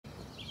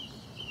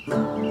What's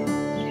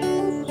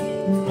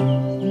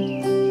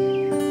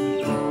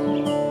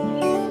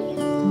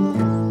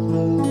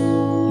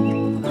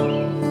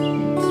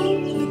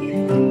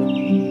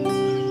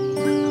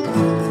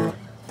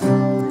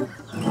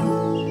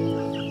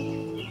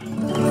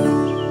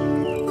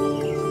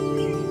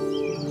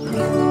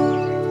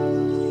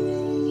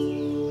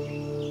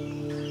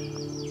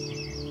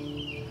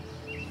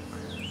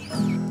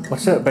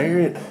up,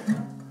 Barrett?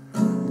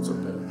 What's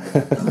up,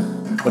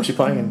 Barrett? What you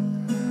playing?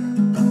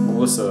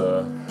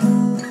 Melissa.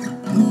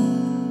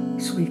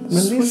 Sweet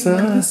Melissa. Sweet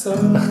Melissa.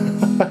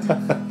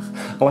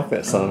 I like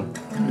that song.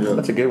 Yeah.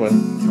 That's a good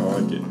one. I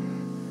like it.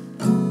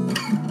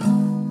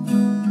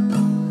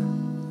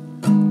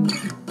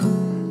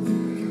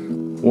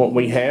 What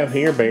we have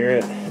here,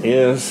 Barrett,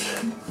 is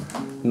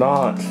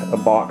not a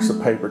box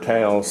of paper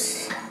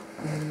towels.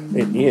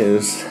 It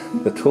is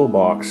the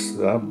toolbox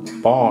that I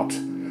bought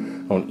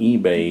on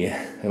eBay,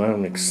 and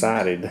I'm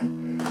excited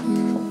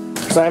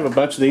because I have a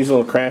bunch of these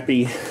little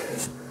crappy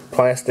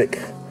plastic,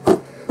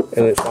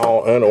 and it's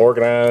all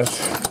unorganized.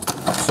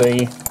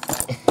 See?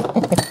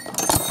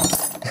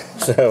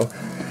 So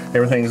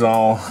everything's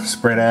all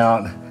spread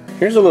out.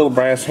 Here's a little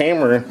brass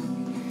hammer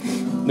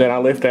that I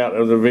left out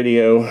of the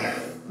video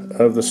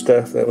of the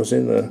stuff that was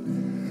in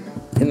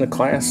the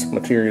class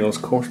materials,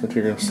 course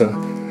materials. So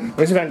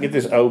let's see if I can get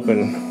this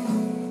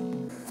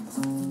open.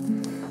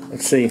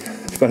 Let's see.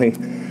 It's funny.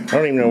 I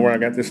don't even know where I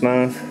got this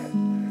knife,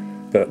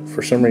 but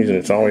for some reason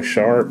it's always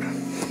sharp.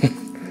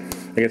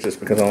 I guess it's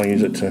because I only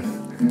use it to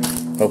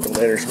open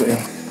letters with.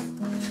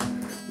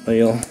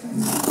 Nail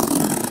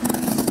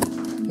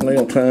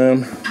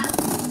time.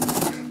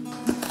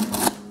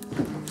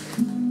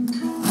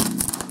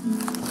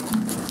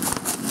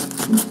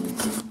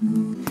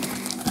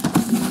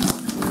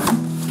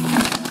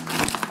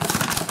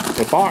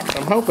 The box,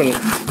 I'm hoping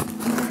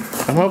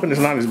it's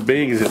not as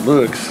big as it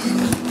looks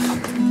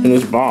in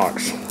this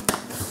box,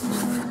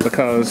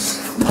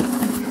 because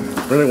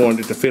I really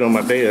wanted it to fit on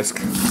my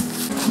desk.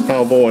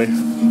 Oh boy,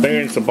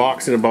 there it's a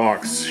box in a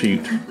box.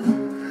 Shoot.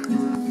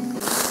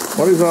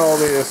 What is all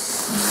this?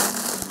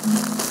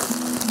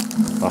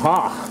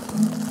 Aha!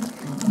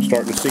 I'm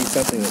starting to see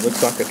something that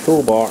looks like a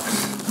toolbox.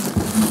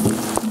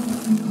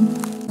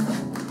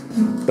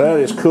 That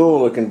is cool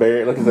looking,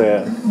 Barrett. Look at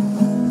that.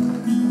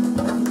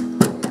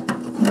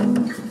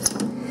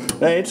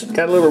 Hey, it's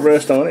got a little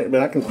rust on it,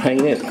 but I can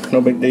paint it.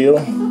 No big deal.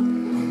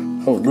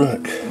 Oh,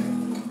 look.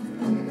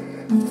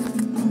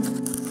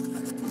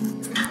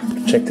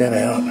 Check that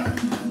out.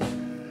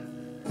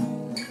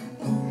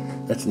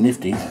 That's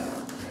nifty.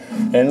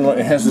 And look,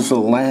 it has this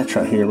little latch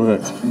right here,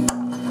 look.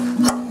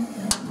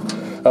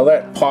 Oh,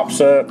 that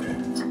pops up.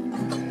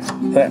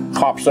 That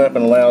pops up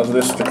and allows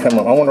this to come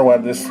up. I wonder why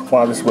this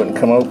wouldn't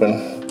come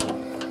open.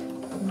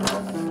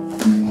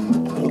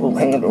 Little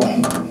handle.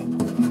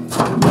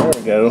 There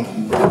we go.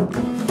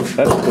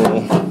 That's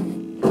cool.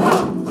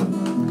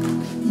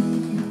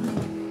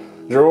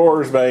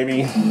 Drawers,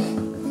 baby.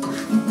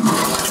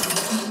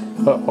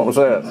 Oh, what was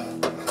that?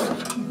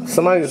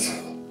 Somebody's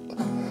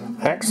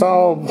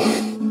hacksaw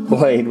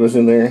blade was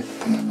in there.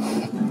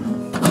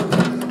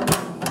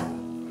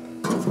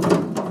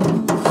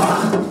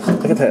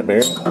 Look at that,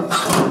 Barrett.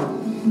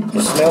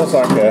 It smells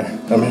like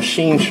a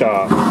machine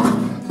shop.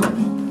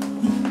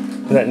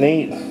 Isn't that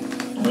neat?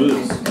 It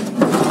is.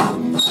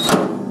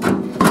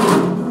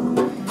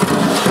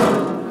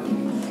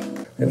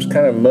 It was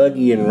kind of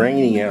muggy and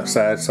rainy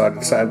outside, so I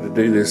decided to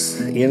do this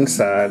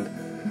inside.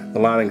 The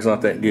lighting's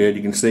not that good.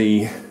 You can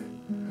see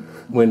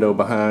window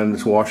behind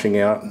is washing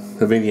out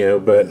the video,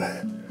 but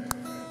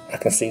I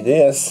can see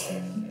this.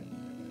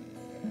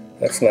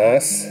 That's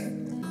nice.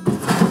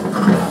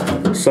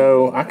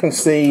 So I can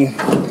see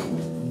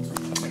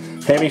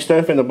heavy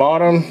stuff in the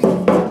bottom,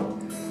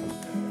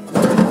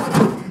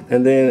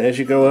 and then as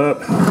you go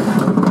up,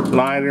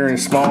 lighter and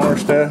smaller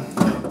stuff,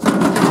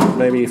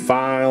 maybe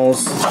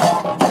files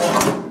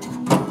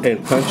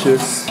and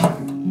punches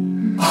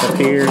up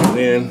here, and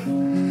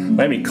then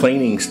maybe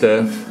cleaning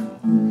stuff,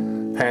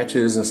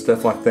 patches and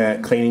stuff like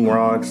that, cleaning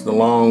rods, the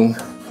long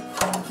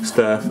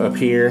stuff up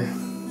here.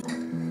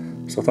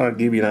 So I thought I'd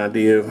give you an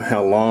idea of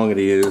how long it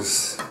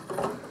is.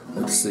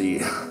 Let's see,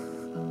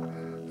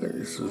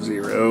 there's a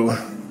 0,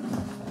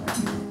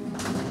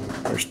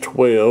 there's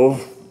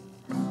 12,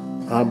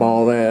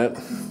 eyeball that,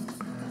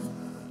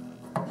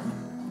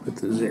 put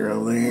the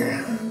 0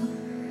 there.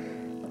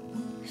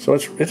 So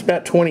it's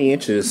about 20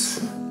 inches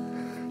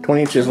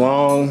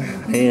long,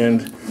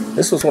 and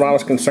this was what I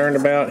was concerned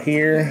about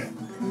here,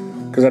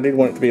 because I did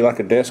want it to be like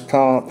a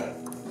desktop.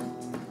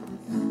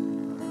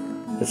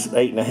 It's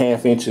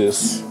 8.5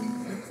 inches.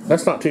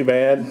 That's not too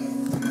bad.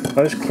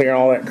 I'll just clear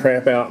all that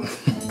crap out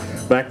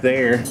back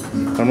there.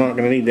 I'm not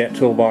going to need that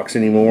toolbox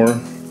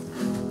anymore,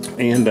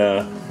 and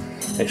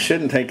it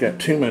shouldn't take up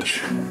too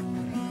much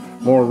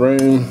more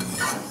room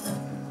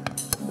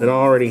than I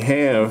already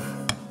have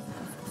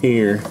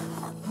here.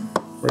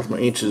 Where's my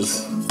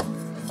inches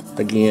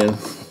again?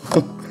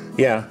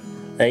 Yeah,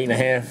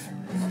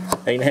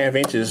 8.5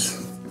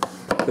 inches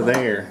to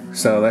there.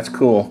 So that's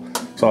cool.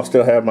 So I'll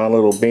still have my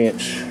little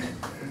bench,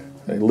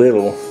 and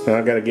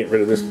I got to get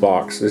rid of this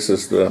box. This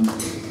is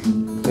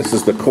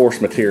the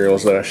course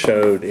materials that I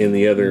showed in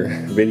the other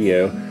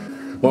video.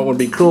 What would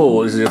be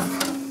cool is if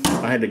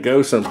I had to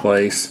go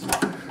someplace,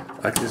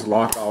 I could just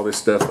lock all this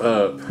stuff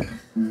up,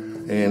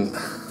 and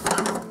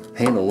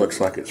handle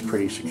looks like it's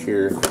pretty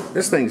secure.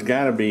 This thing's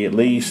got to be at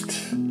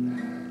least,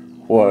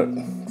 what,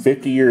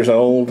 50 years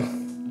old?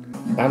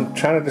 I'm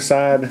trying to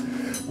decide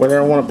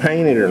whether I want to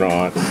paint it or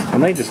not. I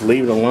may just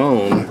leave it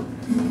alone.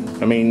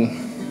 I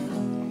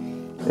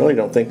mean, I really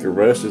don't think the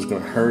rust is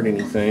going to hurt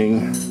anything.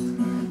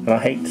 And I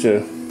hate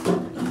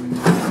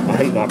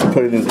not to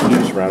put it into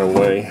use right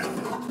away.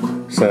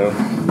 So,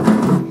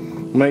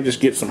 I may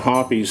just get some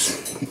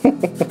hoppies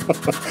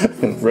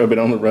and rub it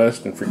on the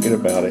rust and forget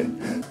about it.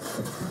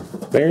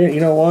 There,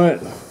 you know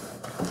what?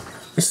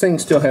 This thing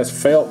still has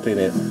felt in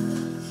it.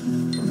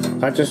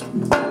 I just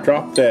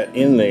dropped that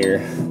in there,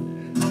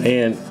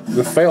 and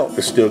the felt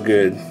is still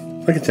good.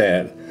 Look at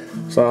that.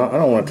 So I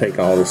don't want to take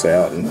all this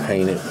out and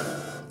paint it.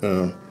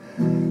 I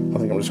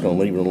think I'm just going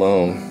to leave it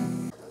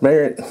alone.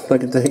 Barrett,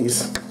 look at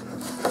these.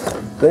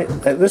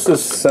 This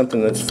is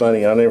something that's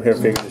funny. I never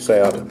have figured this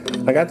out.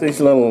 I got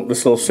this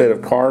little set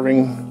of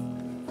carving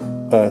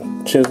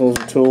chisels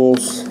and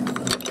tools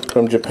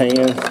from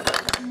Japan,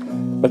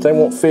 but they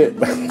won't fit.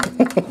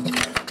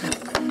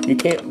 You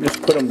can't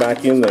just put them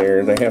back in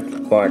there. They have to,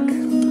 like,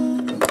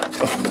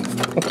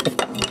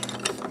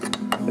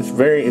 it's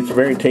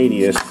very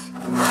tedious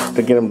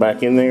to get them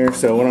back in there.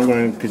 So what I'm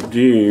going to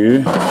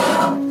do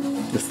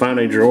is find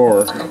a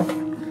drawer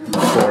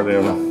for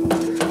them.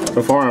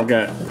 So far I've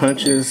got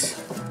punches,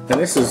 and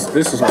this is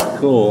what's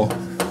cool.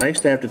 I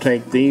used to have to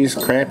take these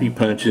crappy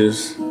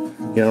punches,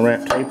 you know,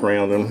 wrap tape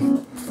around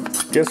them.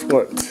 Guess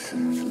what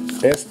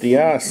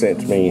SDI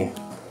sent me?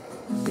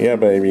 Yeah,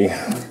 baby.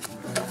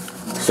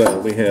 So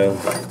we have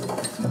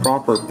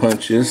proper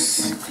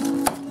punches,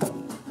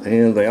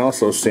 and they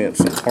also sent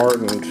some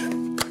hardened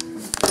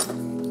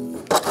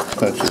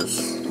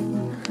punches,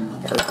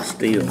 hardened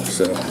steel.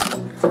 So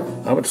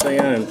I would say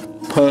I'm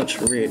punch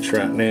rich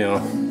right now.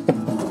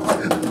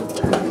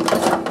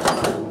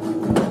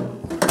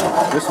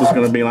 This was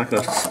going to be like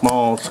a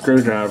small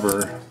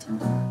screwdriver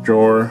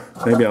drawer.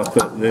 Maybe I'll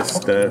put this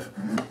stuff,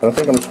 but I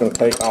think I'm just going to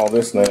take all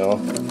this now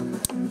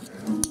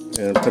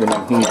and put them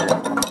in here.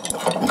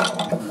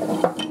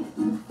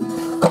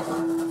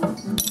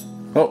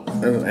 Oh,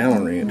 there's an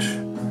Allen wrench.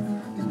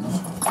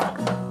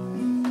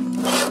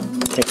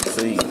 Can't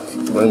see.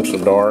 The room's so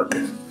dark.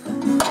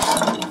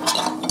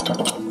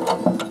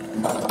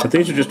 But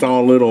these are just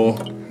all little,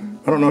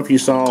 I don't know if you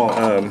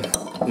saw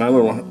my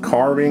little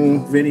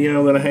carving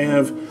video that I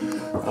have.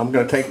 I'm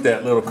going to take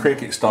that little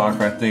cricket stock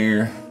right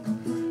there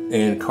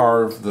and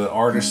carve the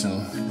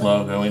Artisan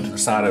logo into the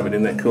side of it.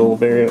 Isn't that cool,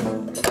 Barrett?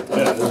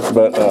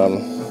 But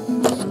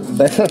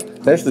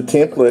there's the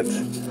template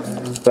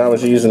that I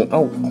was using.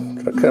 Oh,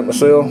 did I cut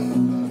myself?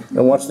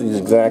 And watch these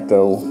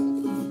Exacto.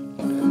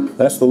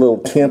 That's the little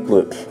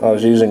template I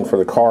was using for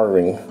the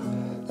carving.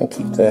 I'll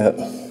keep that.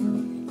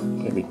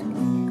 Maybe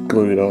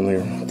glue it on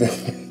there.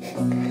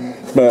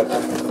 But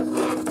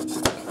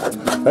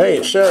hey,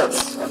 it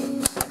shuts.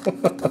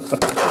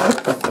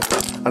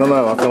 I don't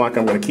know. I feel like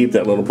I'm going to keep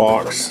that little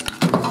box.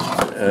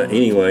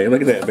 Anyway,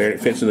 look at that, Barrett.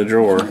 It fits in the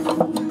drawer.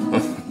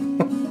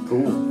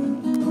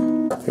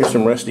 Cool. Here's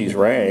some Rusty's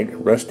rags.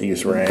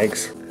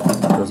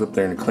 Goes up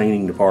there in the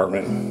cleaning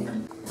department.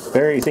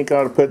 Barry, you think I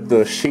ought to put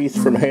the sheath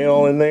from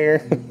hell in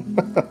there?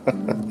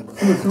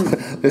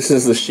 This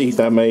is the sheath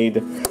I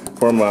made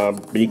for my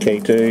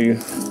BK2,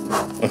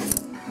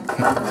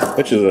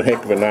 which is a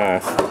heck of a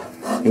knife.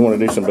 You want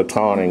to do some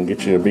batoning,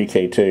 get you a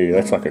BK2.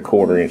 That's like a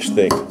 1/4 inch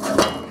thick.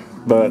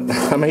 But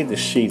I made this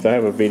sheath. I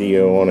have a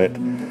video on it,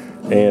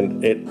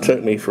 and it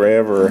took me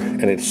forever,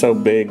 and it's so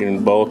big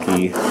and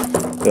bulky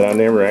that I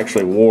never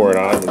actually wore it.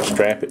 I would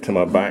strap it to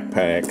my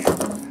backpack,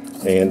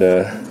 and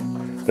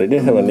but it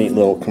did have a neat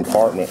little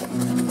compartment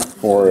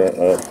for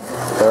a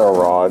ferro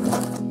rod.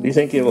 Do you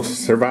think it'll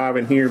survive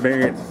in here,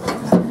 Barrett?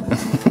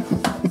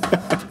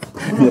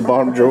 In the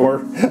bottom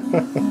drawer?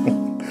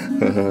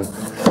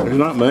 There's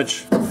not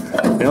much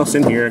else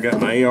in here. I got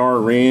my AR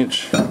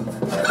wrench,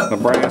 a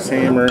brass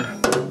hammer,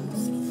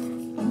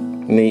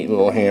 neat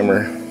little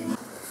hammer.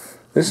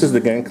 This is the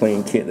gun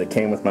clean kit that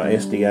came with my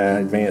SDI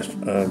advanced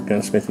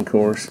gunsmithing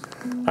course.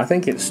 I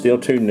think it's still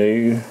too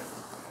new.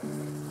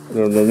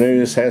 The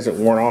newness hasn't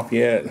worn off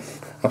yet.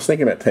 I was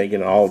thinking about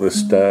taking all this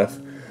stuff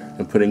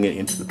and putting it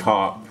into the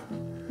top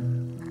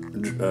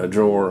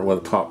drawer, well,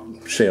 the top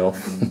shelf,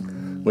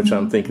 which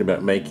I'm thinking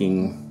about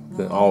making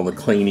all the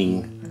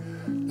cleaning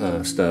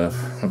stuff.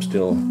 I'm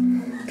still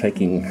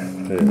taking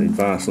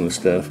advice on the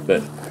stuff,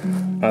 but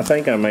I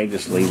think I may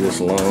just leave this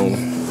alone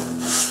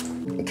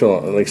until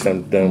at least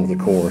I'm done with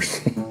the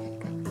course.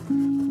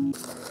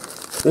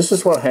 This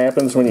is what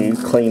happens when you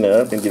clean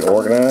up and get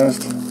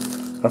organized.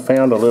 I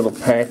found a little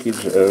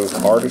package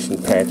of artisan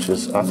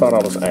patches. I thought I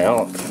was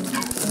out.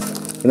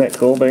 Isn't that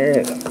cool,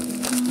 Barrett?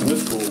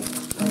 That's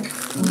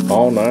cool.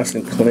 All nice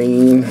and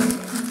clean.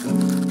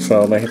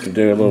 So I may have to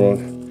do a little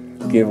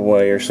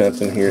giveaway or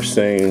something here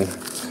soon.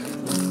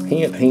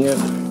 Hint,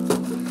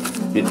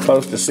 hint. Get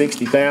close to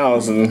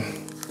 60,000.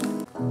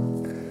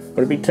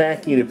 Would it be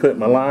tacky to put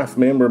my life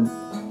member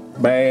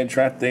badge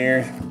right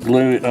there,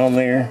 glue it on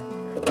there?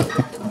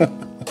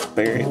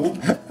 Bury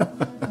it.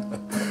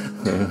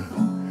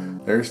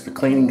 There's the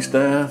cleaning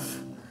stuff.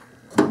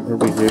 What do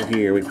we do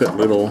here? We put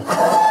little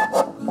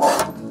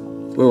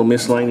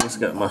miscellaneous.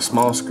 Got my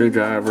small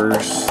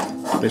screwdrivers,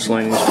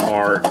 miscellaneous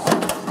parts.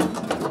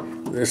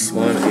 This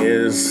one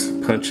is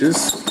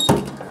punches.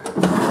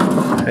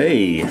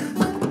 Hey,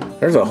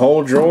 there's a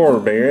whole drawer,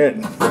 Barrett.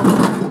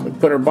 We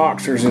put our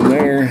boxers in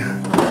there.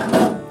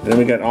 And then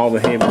we got all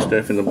the heavy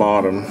stuff in the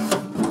bottom.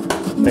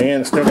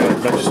 Man, still got a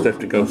bunch of stuff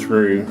to go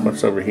through.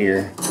 What's over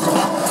here?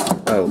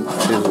 Oh,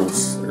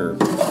 chisels, or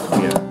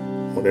yeah,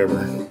 whatever.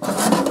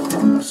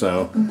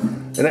 So,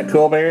 isn't that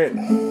cool, Barrett?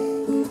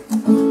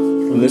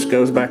 When this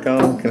goes back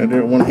on, can I do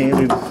it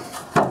one-handed?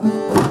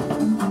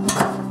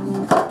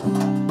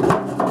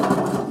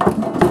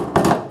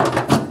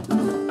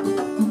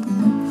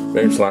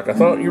 Barrett's like, I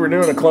thought you were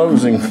doing a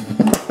closing.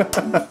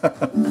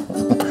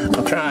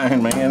 I'm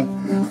trying, man.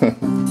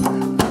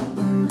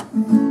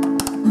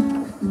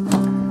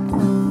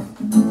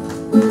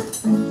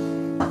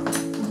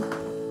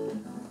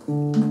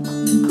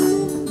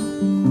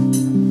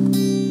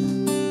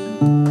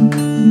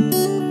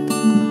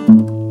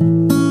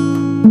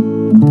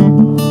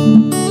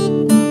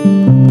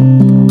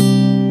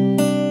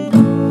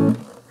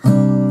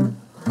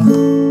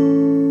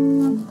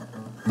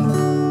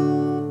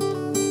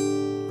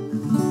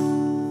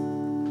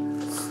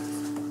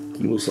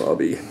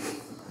 Wasabi.